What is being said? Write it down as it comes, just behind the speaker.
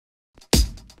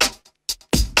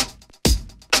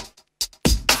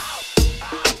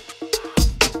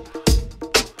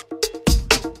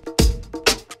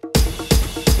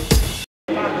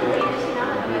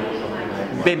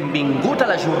Benvingut a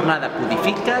la Jornada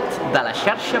Codifica't de la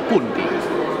Xarxa Punt TIC.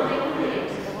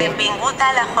 Benvingut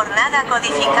a la Jornada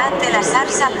Codifica't de la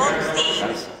Xarxa Punt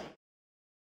TIC.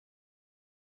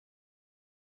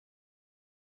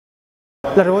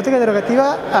 La robòtica interrogativa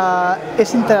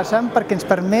és interessant perquè ens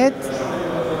permet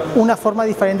una forma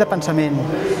diferent de pensament.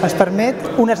 Ens permet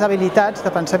unes habilitats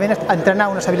de pensament, entrenar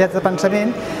unes habilitats de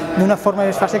pensament d'una forma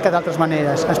més fàcil que d'altres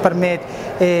maneres. Ens permet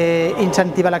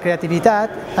incentivar la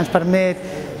creativitat, ens permet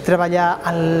treballar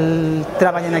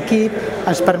en equip,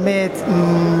 ens permet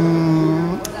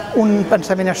un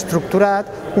pensament estructurat,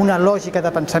 una lògica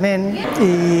de pensament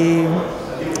i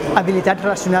habilitats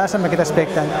relacionades amb aquest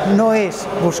aspecte. No és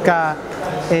buscar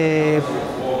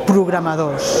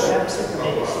programadors,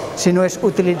 sinó és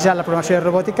utilitzar la programació de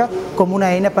robòtica com una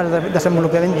eina per al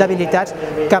desenvolupament d'habilitats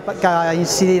que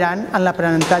incidiran en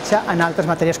l'aprenentatge en altres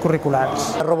matèries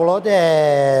curriculars. Olot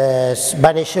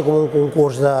va néixer com un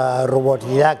concurs de robots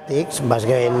didàctics,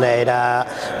 bàsicament era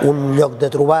un lloc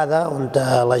de trobada on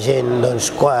la gent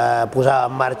posava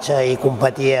en marxa i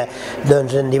competia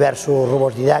en diversos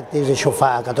robots didàctics, això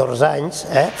fa 14 anys,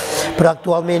 però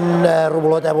actualment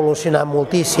Olot ha evolucionat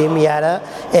moltíssim i ara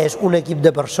és un equip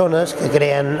de persones que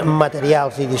creen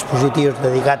materials i dispositius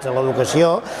dedicats a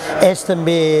l'educació. És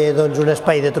també un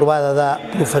espai de trobada de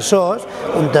professors,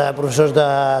 on professors de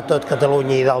tot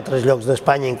Catalunya i d'altres llocs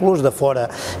d'Espanya, inclús de fora,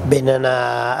 venen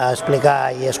a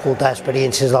explicar i escoltar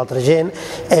experiències d'altra gent.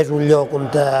 És un lloc on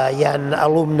hi ha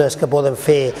alumnes que poden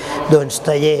fer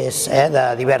tallers de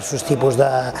diversos tipus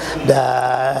de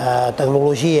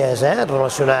tecnologies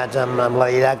relacionats amb la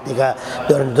didàctica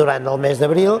durant el mes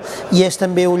d'abril, i és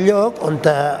també un lloc on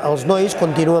els nois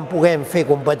continuen podent fer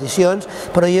competicions,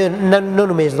 però no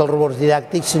només dels robots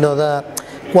didàctics, sinó de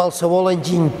qualsevol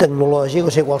enginy tecnològic,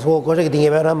 o sigui, qualsevol cosa que tingui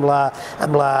a veure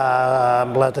amb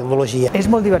la tecnologia. És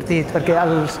molt divertit, perquè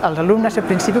els alumnes al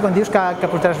principi, quan dius que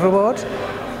portaràs robots,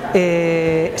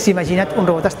 s'imaginen un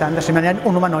robot estàndard, s'imaginen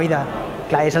un humanoide.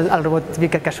 Clar, és el robot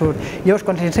típic que surt. Llavors,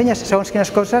 quan s'ensenyes segons quines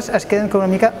coses, es queden una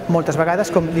mica, moltes vegades,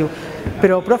 com diu,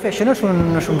 però profe, això no és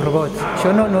un robot,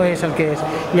 això no és el que és.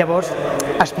 Llavors,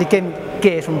 expliquem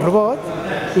què és un robot,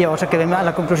 i llavors acabem a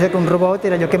la conclusió que un robot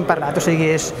era allò que hem parlat, o sigui,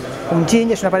 és un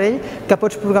giny, és un aparell que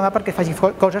pots programar perquè faci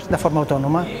coses de forma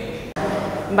autònoma.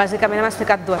 Bàsicament hem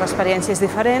explicat dues experiències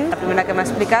diferents. La primera que hem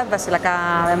explicat va ser la que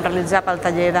vam realitzar pel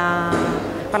taller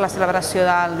per la celebració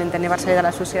del 20è aniversari de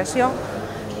l'associació,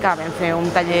 que vam fer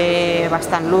un taller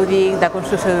bastant lúdic de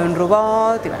construcció d'un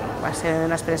robot i va ser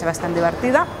una experiència bastant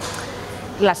divertida.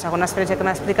 La segona experiència que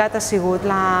m'he explicat ha sigut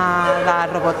la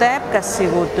Robotep, que ha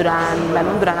sigut durant el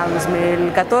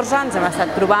 2014. Ens hem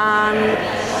estat trobant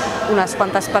unes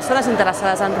quantes persones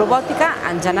interessades en robòtica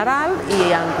en general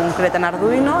i en concret en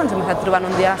Arduino. Ens hem estat trobant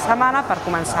un dia a la setmana per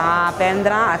començar a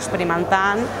aprendre,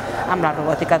 experimentant amb la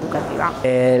robòtica educativa.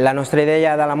 La nostra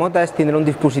idea de la moto és tindre un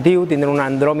dispositiu, tindre una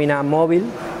andròmina mòbil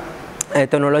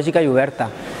tecnològica i oberta.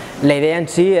 La idea en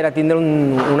si era tindre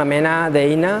una mena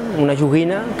d'eina, una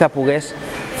joguina, que pogués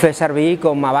fer servir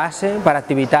com a base per a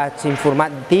activitats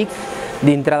informàtiques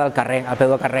dintre del carrer, al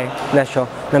peu del carrer, d'això.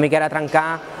 Una mica era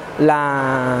trencar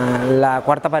la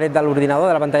quarta paret de l'ordinador,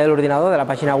 de la pantalla de l'ordinador, de la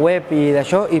pàgina web i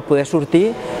d'això, i poder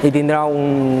sortir i tindre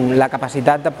la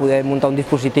capacitat de poder muntar un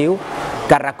dispositiu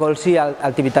que recolzi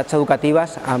activitats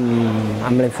educatives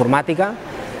amb la informàtica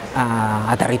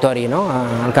a territori,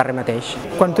 al carrer mateix.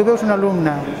 Quan tu veus un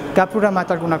alumne que ha programat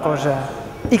alguna cosa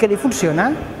i que li funciona,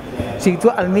 o sigui,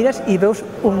 tu el mires i veus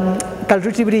que els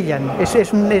ulls hi brillen,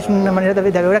 és una manera de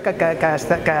veure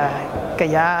que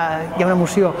hi ha una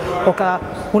emoció, o que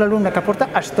un alumne que porta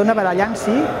estona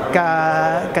barallant-s'hi,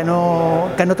 que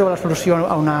no troba la solució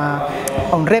a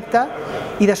un repte,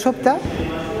 i de sobte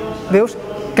veus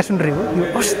que somriu,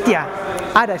 diu, hòstia!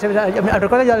 Ara, em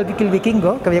recordo allò del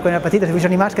vikingo, que veia quan era petit, els dibuixos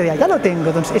animals, que deia, ja lo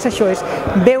tengo, doncs és això, és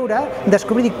veure,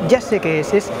 descobrir, dic, ja sé què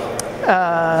és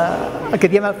el que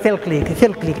diem fer el clic,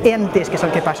 he entès què és el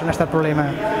que passa, on està el problema.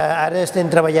 Ara estem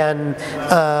treballant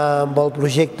amb el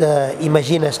projecte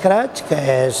Imagina Scratch, que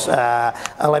és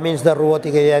elements de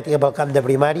robòtica i didàctica pel camp de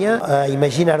primària,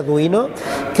 Imagina Arduino,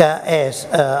 que és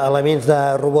elements de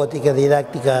robòtica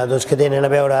didàctica que tenen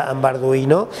a veure amb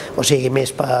Arduino, o sigui,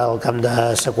 més pel camp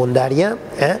de secundària,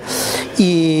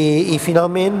 i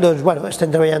finalment estem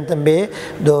treballant també,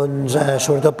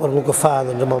 sobretot per el que fa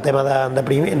amb el tema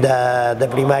de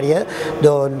primària,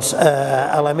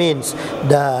 elements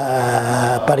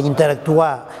per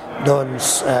interactuar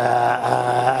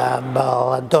amb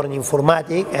l'entorn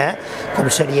informàtic, com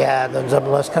seria amb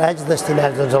l'escratx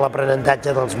destinats a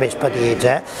l'aprenentatge dels més petits.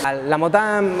 La moto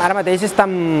ara mateix està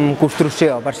en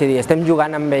construcció, per si dir, estem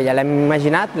jugant amb ella, l'hem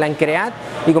imaginat, l'hem creat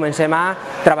i comencem a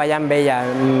treballar amb ella.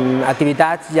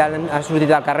 Activitats, ja ha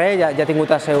sortit al carrer, ja ha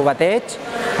tingut el seu bateig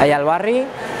allà al barri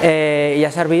i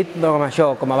ha servit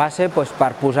com a base per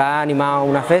animar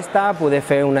una festa, poder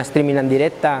fer un streaming en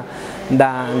directe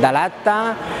de l'acte,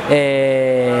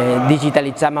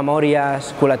 digitalitzar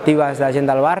memòries col·lectives de gent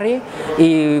del barri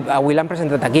i avui l'han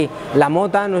presentat aquí. La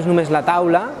mota no és només la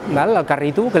taula, el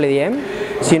carrito que li diem,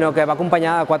 sinó que va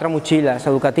acompanyada de 4 motxilles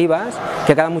educatives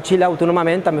que cada motxilla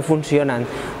autònomament també funcionen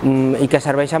i que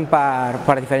serveixen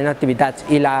per diferents activitats.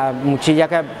 I la motxilla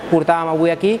que portàvem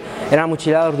avui aquí era la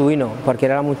motxilla d'Arduino,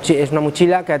 perquè és una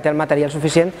motxilla que té el material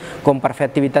suficient com per fer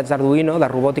activitats d'Arduino, de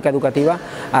robòtica educativa,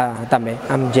 també,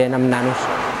 amb gent, amb nanos.